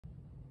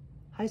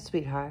Hi,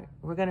 sweetheart.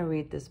 We're going to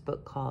read this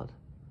book called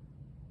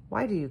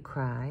Why Do You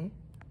Cry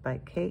by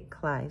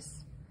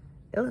Klise,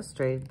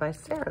 illustrated by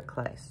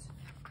Klise.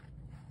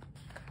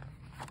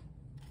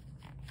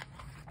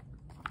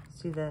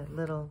 See the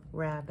little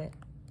rabbit?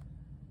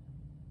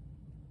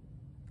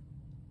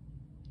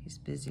 He's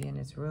busy in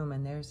his room,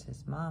 and there's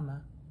his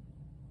mama.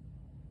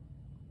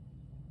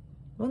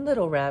 When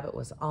little rabbit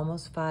was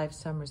almost 5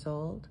 summers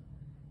old,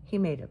 he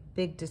made a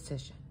big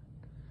decision.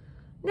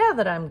 Now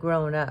that I'm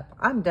grown up,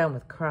 I'm done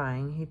with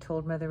crying, he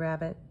told Mother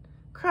Rabbit.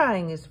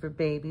 Crying is for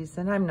babies,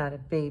 and I'm not a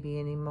baby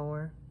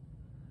anymore.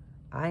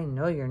 I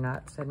know you're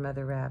not, said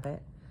Mother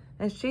Rabbit,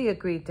 and she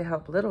agreed to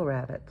help Little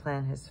Rabbit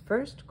plan his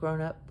first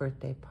grown-up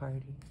birthday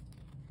party.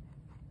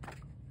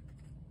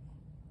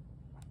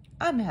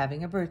 I'm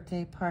having a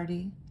birthday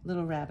party,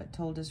 Little Rabbit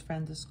told his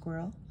friend the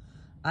squirrel.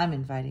 I'm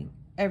inviting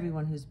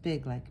everyone who's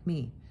big like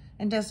me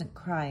and doesn't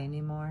cry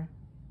anymore.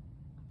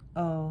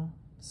 Oh,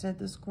 said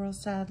the squirrel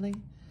sadly.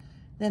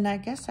 Then I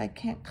guess I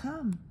can't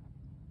come.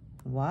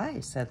 Why?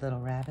 Said Little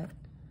Rabbit.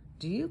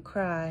 Do you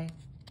cry?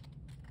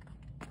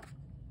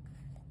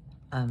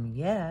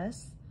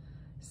 Yes,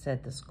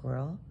 said the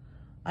squirrel.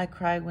 I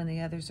cry when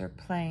the others are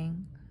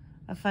playing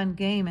a fun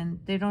game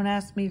and they don't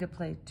ask me to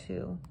play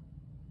too.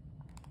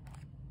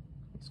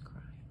 He's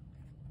crying.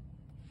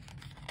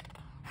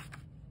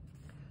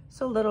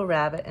 So Little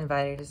Rabbit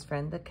invited his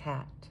friend the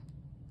cat.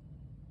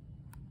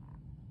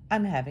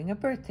 I'm having a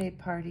birthday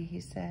party, he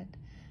said,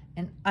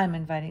 and I'm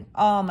inviting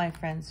all my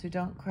friends who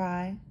don't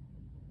cry.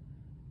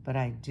 But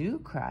I do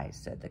cry,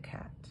 said the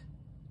cat.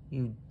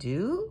 You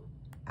do?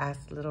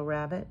 Asked Little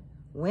Rabbit.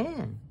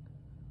 When?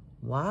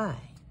 Why?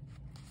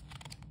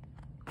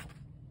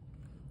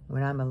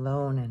 When I'm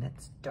alone and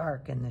it's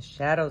dark and the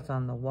shadows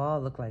on the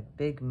wall look like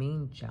big,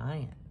 mean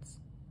giants.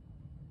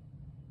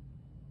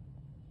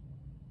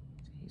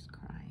 He's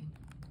crying.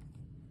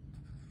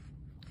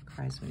 He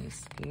cries when he's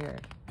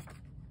scared.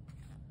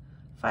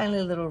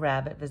 Finally, Little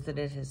Rabbit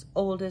visited his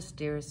oldest,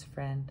 dearest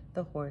friend,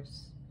 the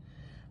horse.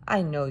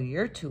 I know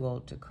you're too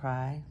old to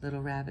cry,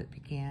 Little Rabbit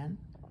began,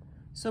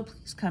 so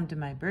please come to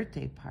my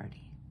birthday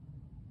party.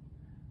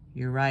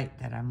 You're right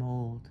that I'm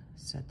old,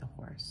 said the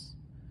horse,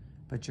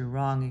 but you're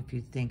wrong if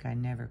you think I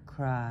never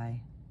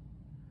cry.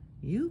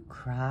 You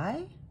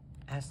cry?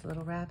 Asked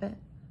Little Rabbit.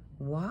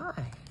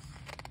 Why?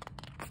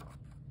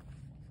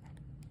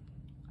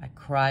 I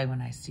cry when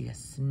I see a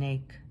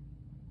snake,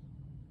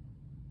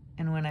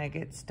 and when I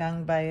get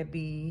stung by a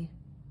bee,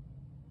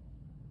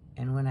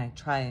 and when I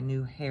try a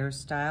new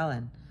hairstyle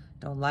and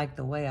don't like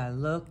the way I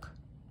look.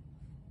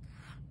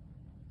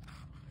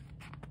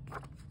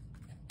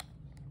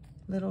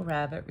 Little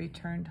Rabbit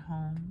returned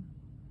home.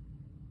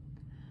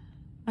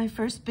 My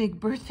first big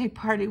birthday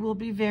party will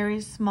be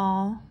very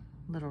small,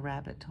 Little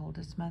Rabbit told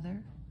his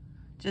mother.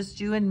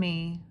 Just you and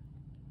me.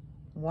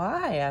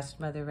 Why? Asked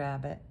Mother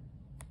Rabbit.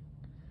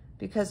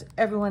 Because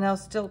everyone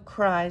else still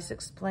cries,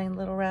 explained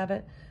Little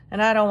Rabbit.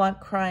 And I don't want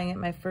crying at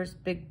my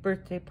first big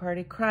birthday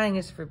party. Crying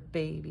is for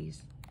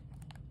babies.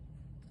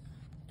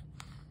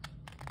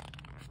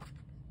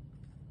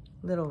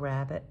 Little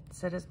Rabbit,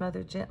 said his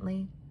mother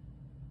gently,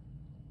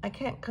 I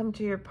can't come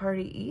to your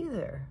party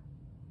either.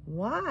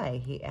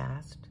 Why? He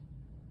asked.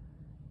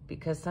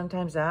 Because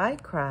sometimes I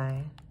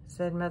cry,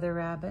 said Mother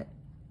Rabbit.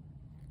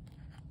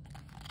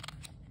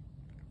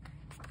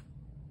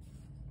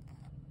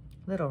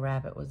 Little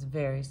Rabbit was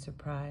very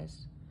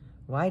surprised.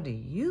 Why do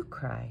you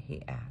cry?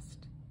 He asked.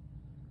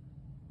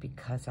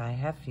 Because I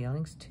have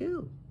feelings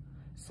too.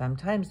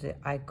 Sometimes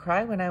I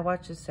cry when I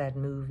watch a sad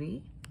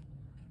movie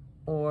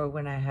or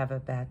when I have a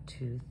bad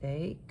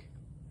toothache.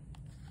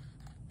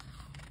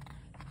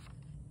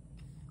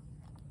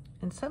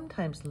 And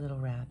sometimes, Little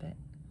Rabbit,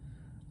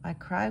 I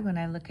cry when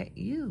I look at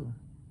you.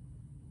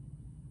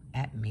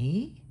 At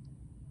me?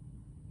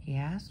 He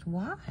asked.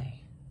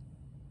 Why?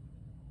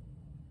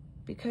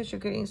 Because you're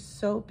getting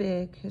so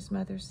big, his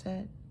mother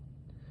said.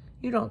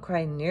 You don't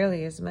cry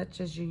nearly as much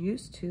as you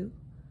used to.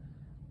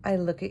 I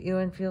look at you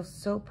and feel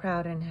so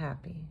proud and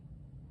happy,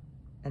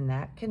 and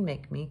that can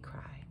make me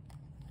cry.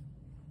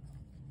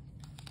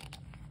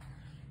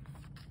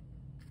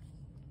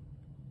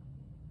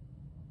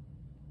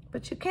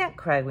 But you can't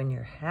cry when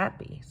you're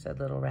happy, said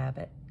Little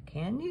Rabbit.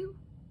 Can you?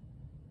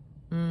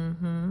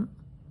 Mm-hmm,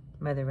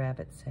 Mother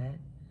Rabbit said.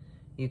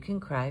 You can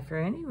cry for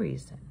any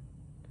reason,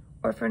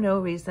 or for no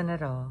reason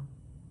at all.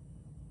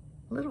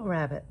 Little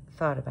Rabbit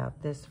thought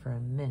about this for a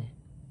minute.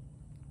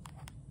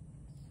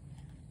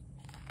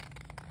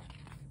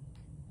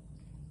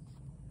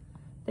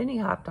 Then he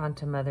hopped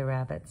onto Mother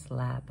Rabbit's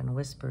lap and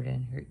whispered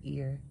in her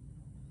ear,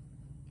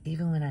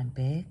 Even when I'm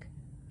big,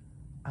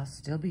 I'll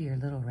still be your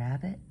little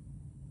rabbit?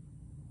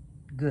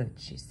 Good,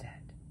 she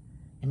said.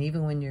 And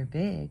even when you're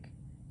big,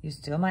 you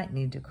still might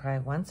need to cry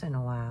once in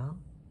a while.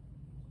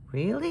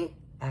 Really?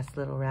 Asked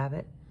Little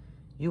Rabbit.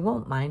 You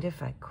won't mind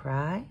if I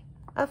cry?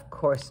 Of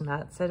course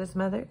not, said his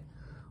mother.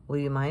 Will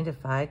you mind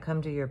if I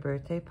come to your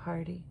birthday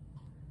party?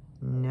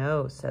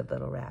 No, said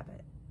Little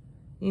Rabbit.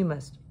 You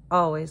must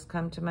always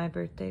come to my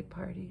birthday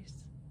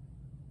parties.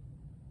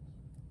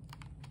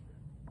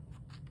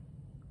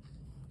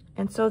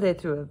 And so they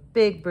threw a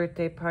big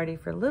birthday party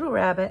for Little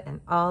Rabbit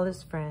and all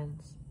his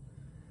friends.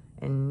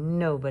 And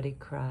nobody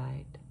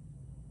cried.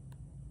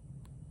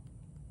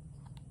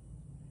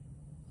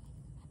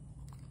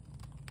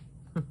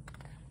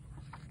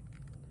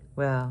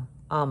 Well,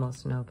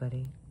 almost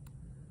nobody.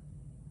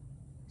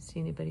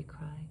 See anybody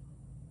crying?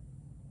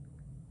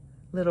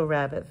 Little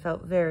Rabbit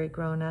felt very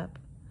grown up.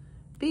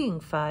 Being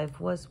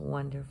 5 was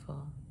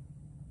wonderful.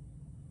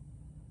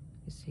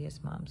 You see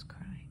his mom's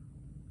crying.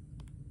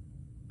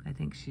 I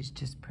think she's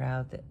just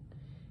proud that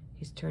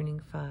he's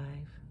turning 5.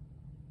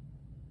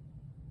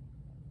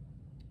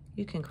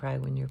 You can cry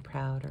when you're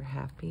proud or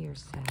happy or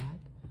sad.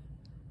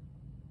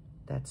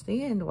 That's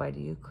the end. Why do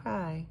you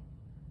cry?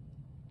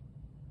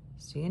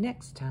 See you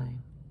next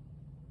time.